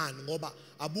bakhuluma ngani ngoba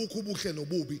abukho ubuhle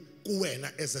nobubi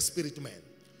kuwena as a spirit man.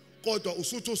 Kodwa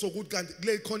usuthusa ukuthi kanti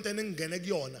kule content engene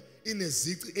kuyona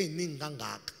inezici eziningi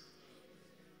kangaka.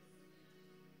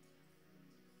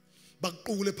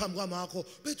 Bakuqukule phambi kwamakho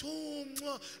bethi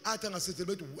nxa athi angasithi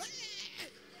bethi we.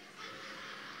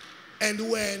 And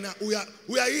wena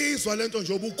uyayizwa lento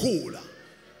nje obukhula.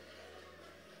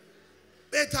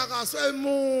 Bethakaswe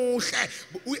muhle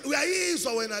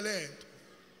uyayizwa wena lento.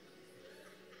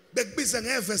 Bekubize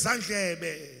ngeve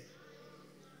sandlebe.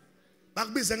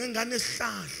 Bakubize ngengane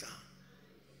esihlahla.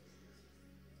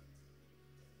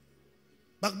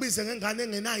 Bakubize ngengane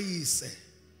engenayise.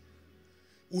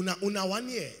 Una 1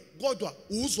 year kodwa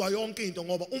uzwa yonke into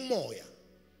ngoba umoya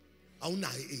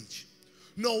awunayo age.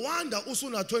 No wonder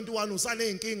usuna 21 usane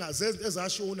inkinga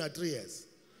ezasho una 3 years.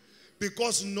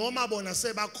 Because noma bona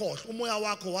sebakhohle umoya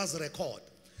wakho was record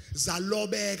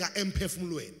zalobeka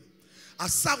emphefumulweni.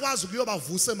 Asakwazi ukuyoba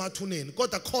Vusi emathuneni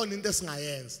kodwa khona into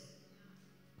esingayenza.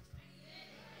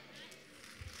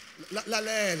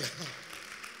 Lalela.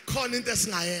 Khona into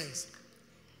esingayenza.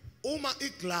 Uma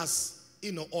iglass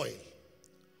ino oil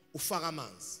ufaka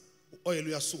amanzi, oil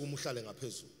uyasukuma uhlale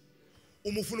ngaphezulu.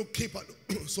 Uma ufuna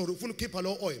ukukhipha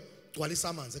lo oil, gcwalisa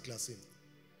amanzi eglassini.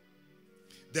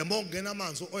 The more ngena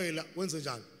amanzi oil wenze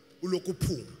njani? Ulokhu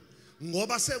uphuma.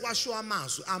 Ngoba sekwashiwa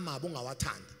amazwi amabi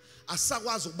ongawathanda.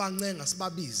 Asakwazi ukubancenga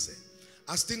sibabize.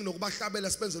 Asidingi nokubahlabela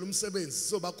sibenzele umsebenzi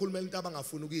sobakhulumela into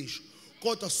abangafuni ukisho.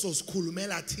 Kodwa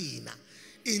sosikhulumela thina.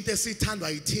 Into esithandwa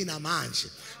yithina manje.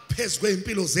 Phezu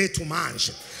kwempilo zethu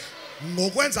manje.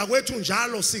 Ngokwenza kwethu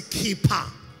njalo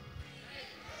sikhipha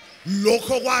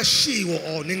lokho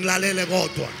kwashiwo ningilalele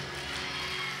kodwa.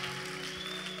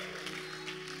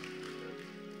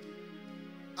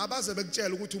 Abaze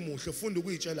bekutshela ukuthi umuhle funda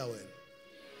ukuyitshela wena.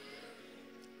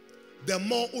 The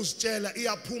more uzitshela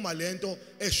iyaphuma lento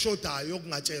eshodayo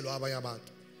yokungatshelwa abanye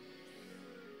abantu.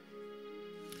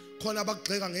 Khona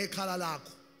abagxeka ngekhala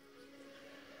lakho.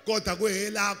 Kodwa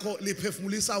kwelakho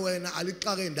liphefumulisa wena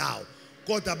alixake indawo.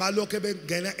 Kodwa balokho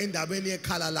bengena endabeni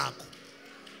yekhala lakho.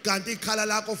 Kanti ikhala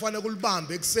lakho fanele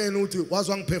kulibambe ekseni uthi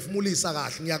wazwa ngiphefumulisa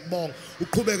kahle ngiyakubonga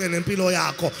uqhubeke nempilo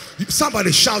yakho.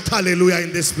 Somebody shout hallelujah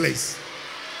in this place.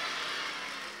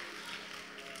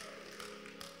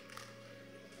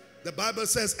 The Bible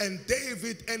says, and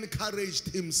David encouraged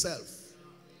himself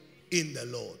in the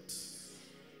Lord.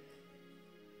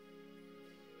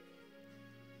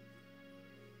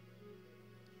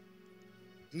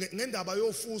 Ngendaba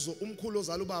yofuzo umkhulu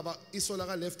ozala ubaba isola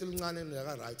ka left elincane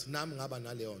neka right nami ngaba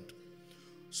naleyo nto.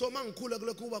 So mangikhula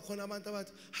kule kuba khona abantu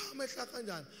abathi ha mehla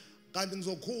kanjani kanti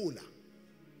ngizokhula.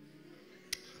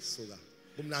 Suka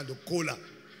kumnandi ukukhula.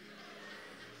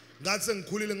 Ngathi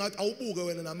sengikhulile ngathi awubuke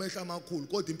wena namehla amakhulu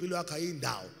kodwa impilo yakho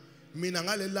ayindawo. Mina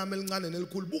ngaleli lami elincane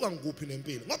nelikhulu buka ngikuphi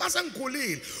nempilo. Ngoba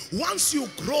sengikhulile. Once you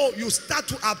grow you start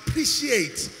to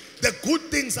appreciate the good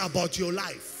things about your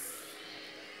life.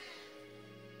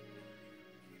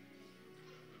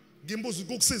 Ngimbuza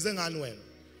ukukusiza ngani wena?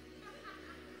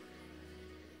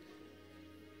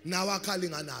 Nawe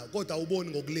akhalinganayo kodwa uboni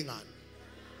ngokulingana.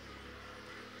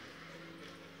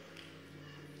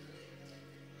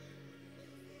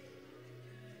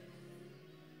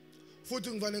 Futhi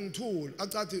ngivane ngithule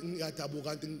acathi ngiyadabuka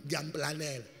kanti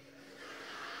ngiyamplanela.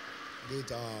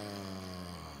 Ngithi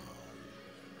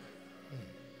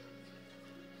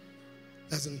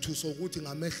Yazi ngithuso ukuthi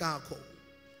ngamehla akho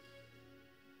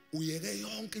uyeke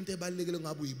yonke into ebalekile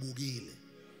ngabe uyibukile.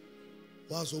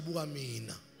 Wazobuka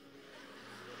mina.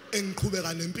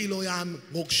 Engiqhubeka nempilo yami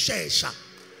ngokusheshsha.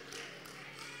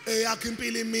 Eyakho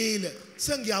impilo imile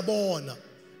sengiyabona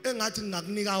engathi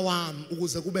ngingakunika wami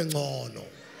ukuze kube ngcono.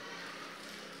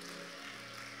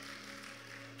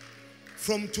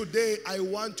 From today I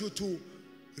want you to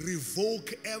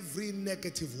revoke every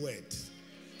negative word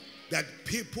that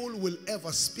people will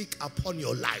ever speak upon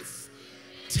your life.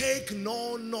 Take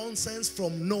no nonsense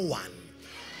from no one.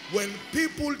 When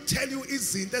people tell you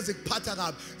izinto ezikuphatha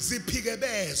kabi ziphike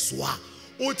bezwa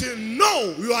uthi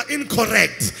no, you are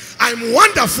incorrect. I'm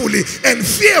wonderfully and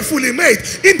fearfully made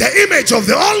in the image of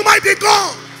the Almighty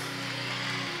God.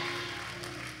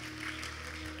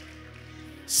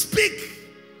 Speak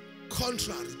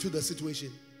contrary to the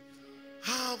situation.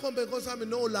 How come because I'm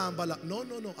no lamba? No.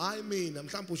 I mean, I'm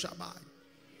shabai.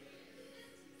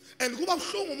 And kuba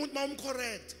buhlungu umuntu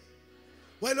mawumcorrect.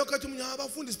 Wayelokho athi umuntu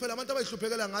abafundisi phela abantu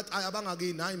abayihluphekela ngathi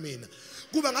ayabangakini hayi mina.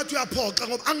 Kuba ngathi uyaphoxa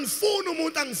ngoba angifuni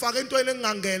umuntu angifake entweni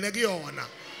engingangene kuyona.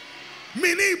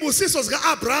 Mina izibusiso zika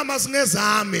Abraham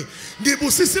asingezami.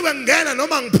 Ngibusisiwe ngena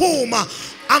noma ngiphuma.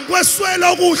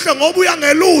 Angikweswela okuhle ngoba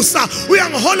uyangelusa,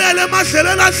 uyangiholela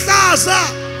emadleleni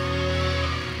ahlaza.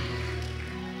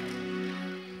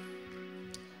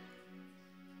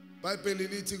 Bible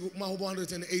lithi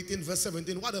 118 verse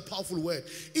 17. What a powerful word.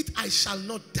 I shall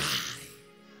not die,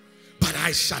 but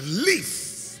I shall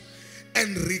live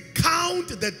and recount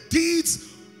the deeds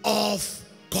of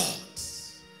God.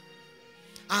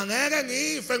 Angeke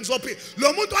ngife ngizophila.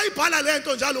 Lo muntu wayibhala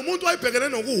lento njalo umuntu wayibhekene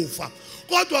nokufa.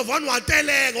 Kodwa vani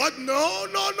wateleka wathi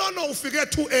no ufike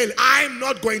too early. I'm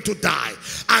not going to die.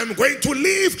 I'm going to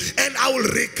live and I will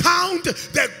recount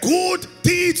the good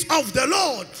deeds of the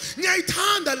Lord.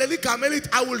 Ngiyayithanda leli gama elithi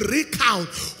I will recount.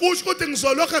 Kusho ukuthi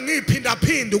ngizolokho ngiyiphinda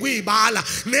phinda ukuyibala.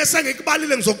 Nese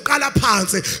ngikubalile ngizokuqala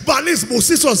phansi. Bala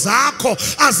izibusiso zakho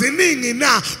aziningi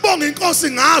na. Bonga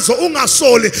inkosi ngazo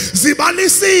ungasoli.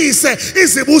 Zibalisise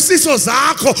izibusiso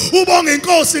zakho. Ubonga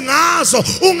inkosi ngazo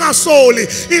ungasoli.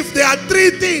 If there are three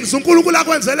things uNkulunkulu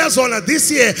akwenzele zona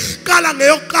this year, qala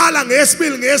ngeyokuqala,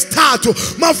 ngeyesibili, ngeyesithathu.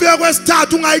 Mafika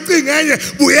kwesithathu ungayicingi enye,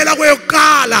 buyela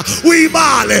kweyokuqala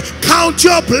uyibale. Count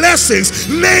your blessings,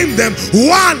 name them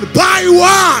one by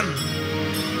one.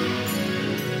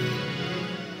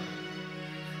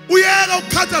 Uyeka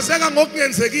ukukhathazeka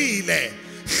ngokungenzekile.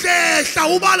 Hlehla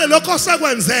ubale lokho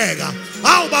sekwenzeka.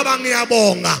 Hawu baba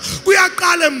ngiyabonga.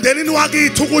 Kuyaqala emndenini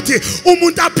wakithi ukuthi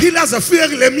umuntu aphila aze afike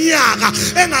kule minyaka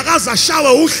engakaza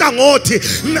shawe uhlangothi.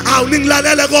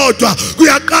 Awuningilalele kodwa.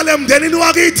 Kuyaqala emndenini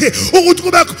wakithi ukuthi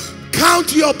kube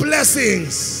count your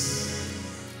blessings.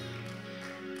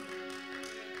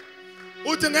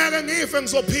 Uthi ngeke ngife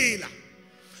ngizophila.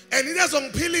 And into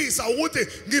ezongiphilisa ukuthi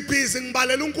ngibhizi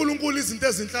ngibalela uNkulunkulu izinto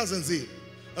ezinhla zenzile.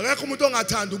 Akekho umuntu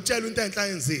ongathanda ukutshela into enhla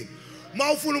yenzile.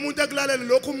 Mawufuna umuntu ekulalele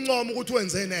lokhu umncomo ukuthi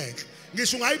wenzeni enhle.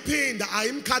 Ngisho ungayiphinda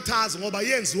ayimkhathazi ngoba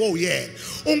yenziwe uyena.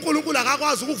 uNkulunkulu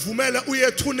akakwazi ukuvumela uye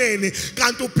ethuneni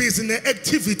kanti ubhizi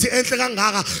neactivity enhle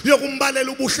kangaka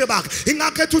yokumbalela ubuhle bakhe.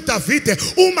 Ingakhetha uDavide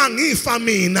uma ngifa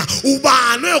mina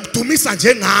ubani oyokudumisa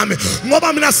njengami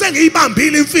ngoba mina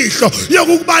sengiyibambile imfihlo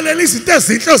yokukubalela izinto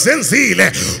ezinhle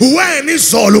zenzile. Wena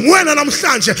izolo, wena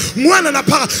namhlanje, wena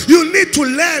naphaka. You need to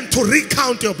learn to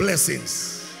recount your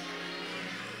blessings.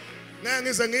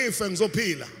 Ngize ngife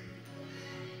ngizophila.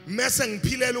 Mese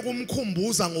ngiphilela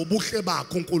ukumkhumbuza ngobuhle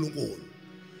bakho uNkulunkulu.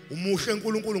 Umuhle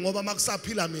uNkulunkulu ngoba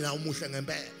makusaphila mina umuhle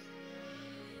ngempela.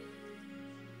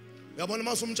 Yabona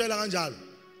masumtshela kanjalo.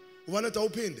 Ubona ethi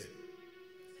awuphinde.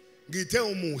 Ngithe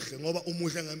umuhle ngoba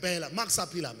umuhle ngempela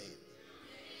makusaphila mina.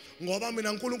 Ngoba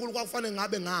mina uNkulunkulu kwakufanele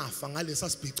ngabe ngafa ngalesa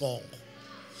sibhicongo.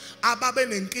 Ababe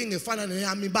nenkinga efana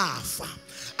neyami bafa.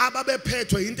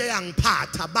 Ababephethwe into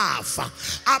eyangiphatha bafa.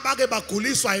 Abake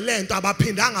baguliswa ilento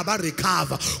abaphindanga ba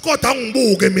recover. Kodwa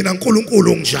ngibuke mina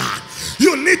uNkulunkulu njani.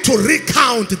 You need to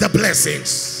recount the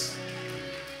blessings.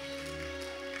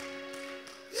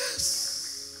 Yes.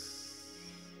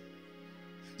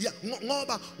 Yeah,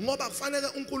 ngoba kufanele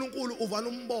uNkulunkulu uvana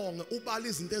umbonge ubala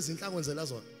izinto ezinhla kwenzela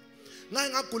zona. Ngaye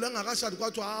ngagula ngakashadi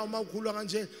kwathi uma ukhulwa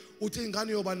kanje uthi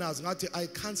ingane yoba nazo ngathi I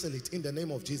cancel it in the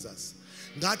name of Jesus.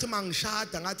 Ngathi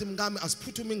mangishada ngathi mngami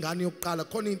asiphuthume ingane yokuqala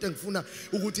khona into engifuna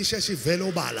ukuthi isheshe ivele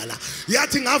obala la.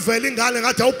 Yathi ngavela ingane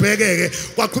ngathi awubhekeke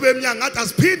kwaqhubeka eminyaka ngathi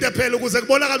asiphinde phela ukuze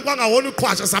kubonakala kwangawona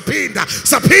uqhwasha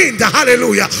saphinda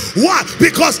hallelujah. Why?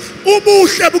 Because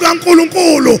ubuhle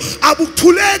bukaNkulunkulu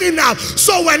abukuthuleki nabo.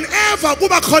 So whenever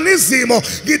kuba khona izimo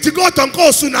ngithi kodwa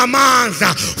Nkosi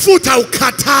unamandla futhi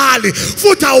awukhathali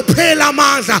futhi awuphela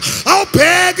amandla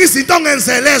awubheka izinto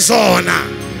ongenzele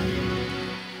zona.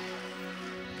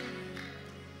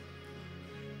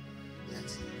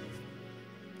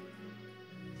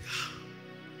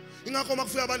 Ingakho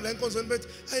makufika abantu la enkonzweni bethi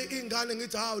hey ingane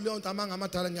ngithi hawu leyo nto amanga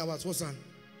amadala ngiyawazi wosana.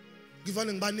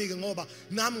 Ngivane ngibanike ngoba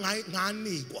nami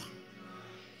nganikwa.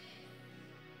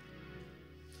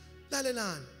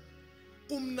 Lalelani.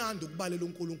 Kumnandi ukubalela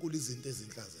uNkulunkulu izinto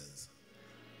ezinhla zenza.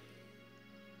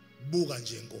 Buka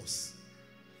nje inkosi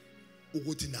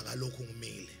ukuthi nakalokho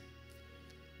ngimile.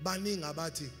 Baningi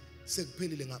abathi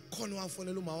sekuphelile ngakhona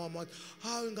wafonela uma wami wathi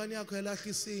hawu ingane yakho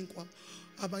yalahla isinkwa.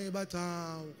 Abanye bathi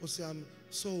hawu Nkosi yami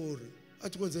sorry.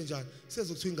 Athi kwenze njani?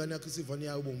 Sezokuthiwa ingane yakho isivani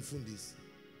yayo ubomfundisi.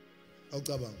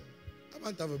 Awucabanga.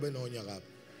 Abantu ave benonya kapha.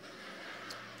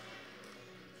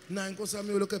 Na inkosi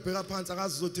yami lokho ebheka phansi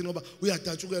akazi uzothini ngoba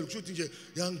uyadatshukela kusho ukuthi nje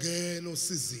yangena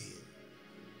osizini.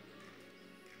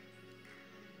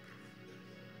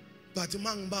 But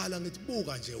mangibala ngithi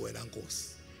buka nje wena Nkosi.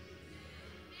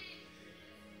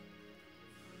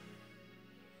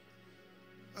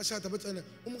 Ashada bethene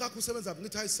umkakho usebenza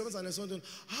ngithi ayisebenza nesontweni.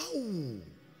 Hawu.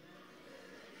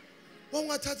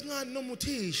 Wongathathi ngani noma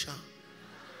uthisha.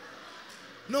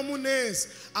 Noma unesi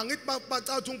angithi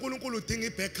bacatha uNkulunkulu udinga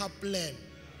ibackup plan.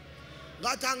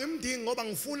 Ngathi angimdingi ngoba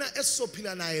ngifuna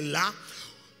esizophila naye la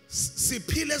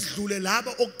siphile esidlule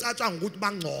labo okucatshwa ukuthi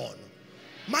bangcono.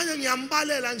 Manje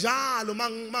ngiyambalela njalo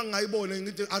mangayibone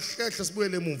ngithi ahlehle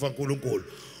sibuyele emuva uNkulunkulu.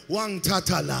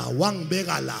 Wangithatha la,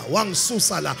 wangibeka la,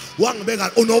 wangisusa la,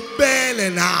 wangibeka unobele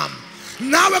nami.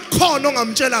 Nawe khona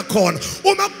ongamtshela khona.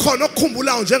 Uma kukhona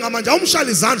okukhumbulayo njengamanje awumshaya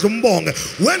izandla umbonge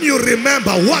when you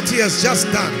remember what he has just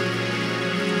done.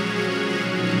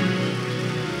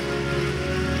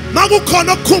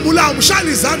 Makukhona okukhumbulayo umshaya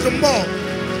izandla umbonge.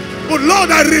 But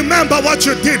Lord, I remember what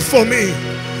you did for me.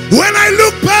 When I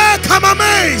look back, I'm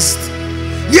amazed.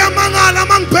 Ngiyamangala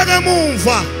mangibheka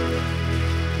emuva.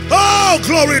 Oh,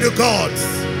 glory to God.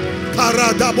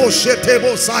 Karadabo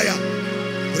shetebo saya.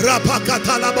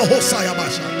 Rapakatala bahosaya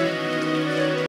basha.